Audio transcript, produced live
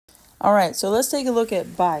All right, so let's take a look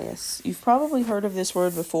at bias. You've probably heard of this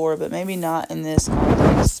word before, but maybe not in this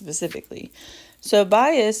context specifically. So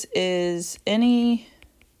bias is anything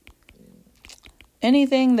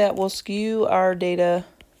that will skew our data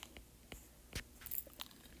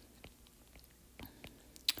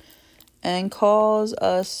and cause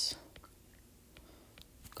an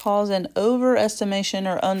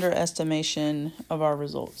overestimation or underestimation of our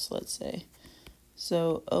results, let's say.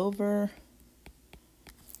 So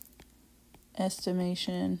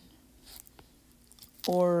overestimation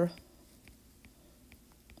or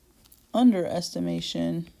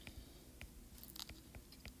underestimation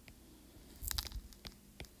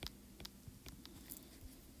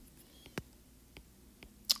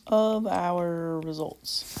of our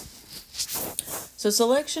results. So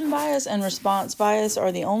selection bias and response bias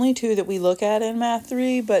are the only two that we look at in Math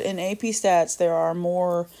 3, but in AP Stats there are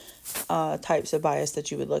more types of bias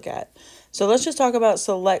that you would look at. So let's just talk about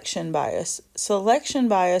selection bias. Selection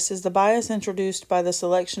bias is the bias introduced by the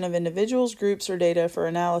selection of individuals, groups, or data for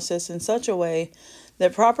analysis in such a way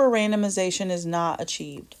that proper randomization is not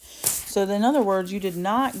achieved. So in other words, you did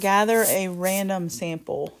not gather a random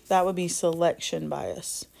sample. That would be selection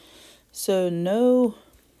bias. So no...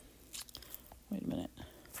 Wait a minute.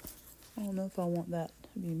 I don't know if I want that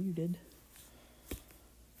to be muted.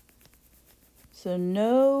 So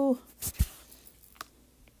no,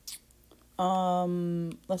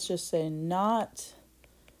 let's just say not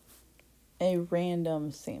a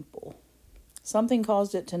random sample. Something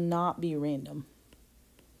caused it to not be random.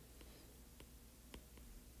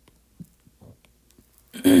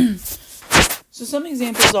 So some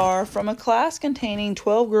examples are, from a class containing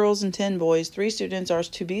 12 girls and 10 boys, 3 students are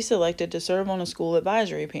to be selected to serve on a school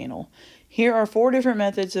advisory panel. Here are 4 different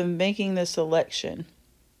methods of making the selection.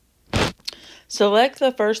 Select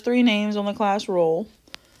the first 3 names on the class roll.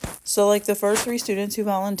 Select the first 3 students who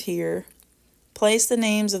volunteer. Place the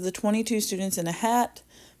names of the 22 students in a hat.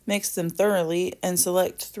 Mix them thoroughly and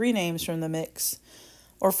select 3 names from the mix.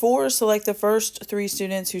 Or 4, select the first 3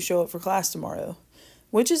 students who show up for class tomorrow.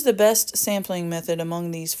 Which is the best sampling method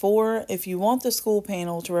among these 4 if you want the school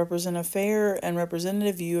panel to represent a fair and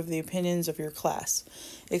representative view of the opinions of your class?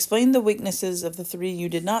 Explain the weaknesses of the 3 you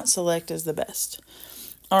did not select as the best.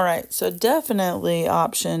 Alright, so definitely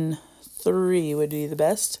option 3 would be the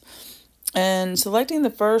best. And selecting the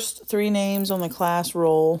first 3 names on the class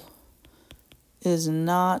roll is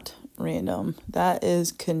not random. That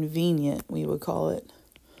is convenient, we would call it.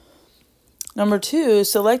 Number 2,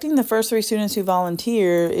 selecting the first 3 students who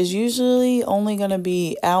volunteer is usually only going to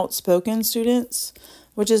be outspoken students,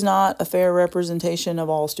 which is not a fair representation of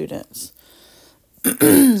all students.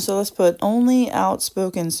 So let's put only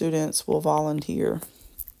outspoken students will volunteer.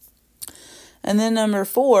 And then number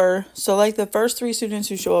 4, select the first 3 students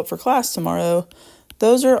who show up for class tomorrow.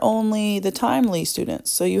 Those are only the timely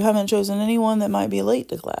students, so you haven't chosen anyone that might be late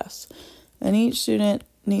to class. And each student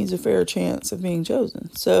needs a fair chance of being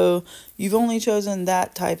chosen. So you've only chosen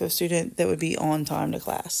that type of student that would be on time to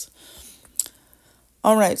class.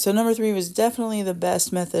 Alright, so number 3 was definitely the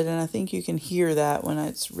best method, and I think you can hear that when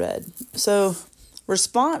it's read. So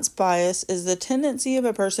response bias is the tendency of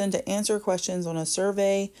a person to answer questions on a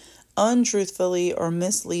survey untruthfully or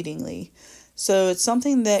misleadingly. So it's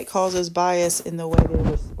something that causes bias in the way they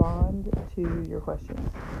respond to your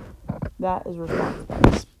questions. That is response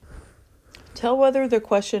bias. Tell whether the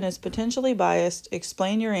question is potentially biased,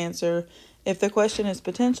 explain your answer. If the question is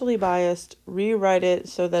potentially biased, rewrite it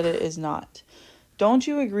so that it is not. Don't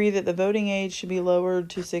you agree that the voting age should be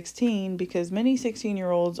lowered to 16 because many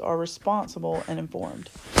 16-year-olds are responsible and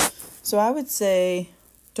informed? So I would say,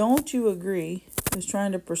 don't you agree? Is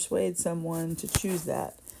trying to persuade someone to choose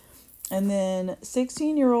that. And then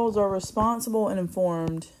 16-year-olds are responsible and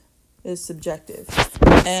informed is subjective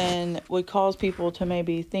and would cause people to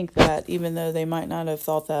maybe think that even though they might not have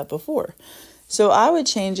thought that before. So I would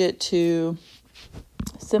change it to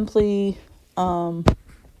simply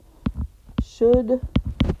should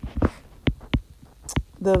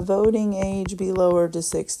the voting age be lowered to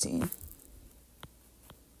 16?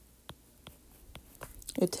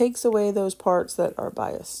 It takes away those parts that are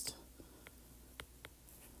biased.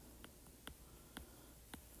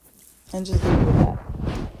 And just leave it at that.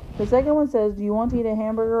 The second one says, do you want to eat a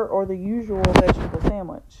hamburger or the usual vegetable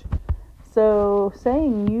sandwich? So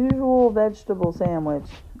saying usual vegetable sandwich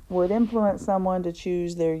would influence someone to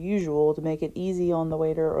choose their usual to make it easy on the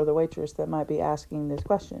waiter or the waitress that might be asking this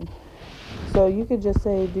question. So you could just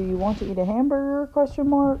say, do you want to eat a hamburger? ?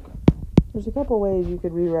 There's a couple ways you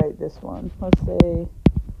could rewrite this one. Let's say,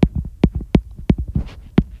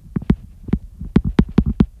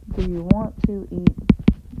 do you want to eat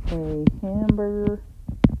a hamburger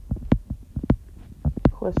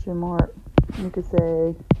question mark. You could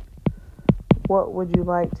say, what would you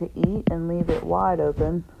like to eat, and leave it wide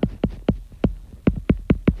open.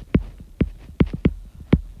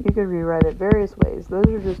 You could rewrite it various ways. Those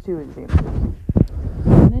are just 2 examples.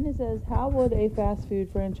 And then it says, how would a fast food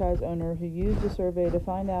franchise owner who used a survey to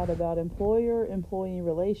find out about employer-employee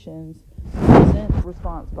relations present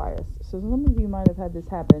response bias? So some of you might have had this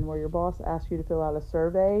happen where your boss asks you to fill out a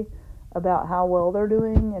survey about how well they're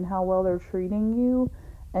doing and how well they're treating you,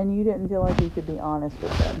 and you didn't feel like you could be honest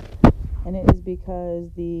with them. And it is because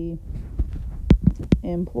the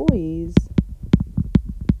employees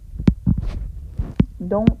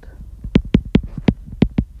don't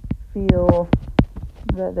feel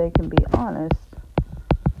that they can be honest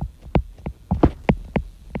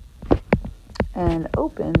and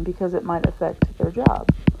open because it might affect their job.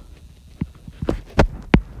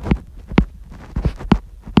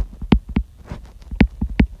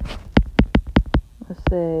 Let's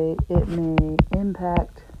say it may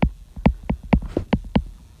impact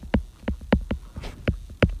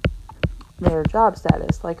their job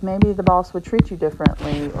status. Like maybe the boss would treat you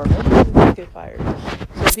differently, or maybe you would get fired.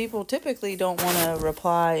 So people typically don't want to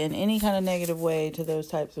reply in any kind of negative way to those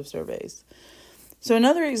types of surveys. So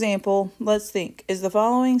another example, let's think, is the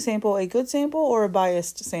following sample a good sample or a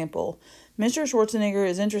biased sample? Mr. Schwarzenegger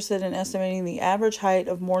is interested in estimating the average height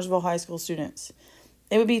of Mooresville High School students.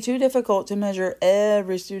 It would be too difficult to measure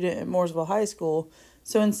every student at Mooresville High School,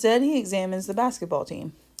 so instead he examines the basketball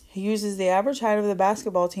team. He uses the average height of the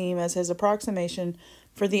basketball team as his approximation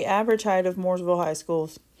for the average height of Mooresville High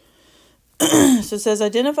Schools. So it says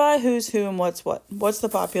identify who's who and what's what. What's the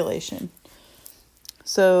population?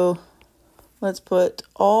 So let's put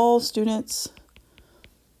all students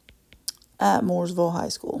at Mooresville High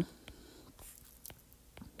School.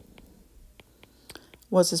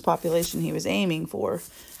 What's his population he was aiming for?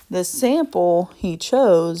 The sample he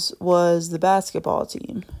chose was the basketball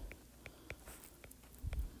team.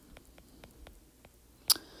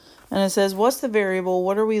 And it says, what's the variable?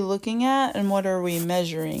 What are we looking at? And what are we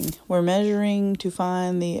measuring? We're measuring to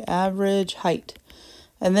find the average height.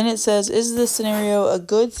 And then it says, is this scenario a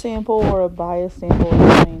good sample or a biased sample?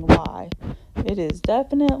 Explain why. It is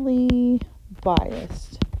definitely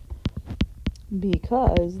biased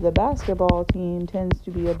because the basketball team tends to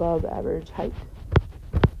be above average height.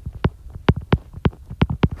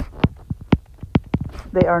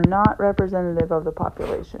 They are not representative of the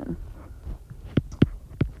population.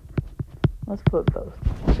 Let's put both.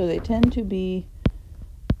 So they tend to be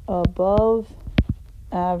above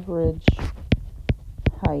average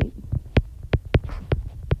height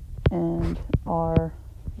and are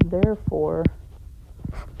therefore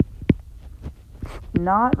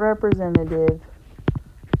not representative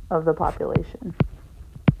of the population.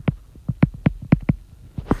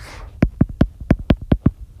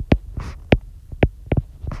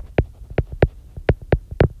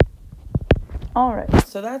 Alright,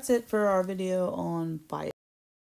 so that's it for our video on bias.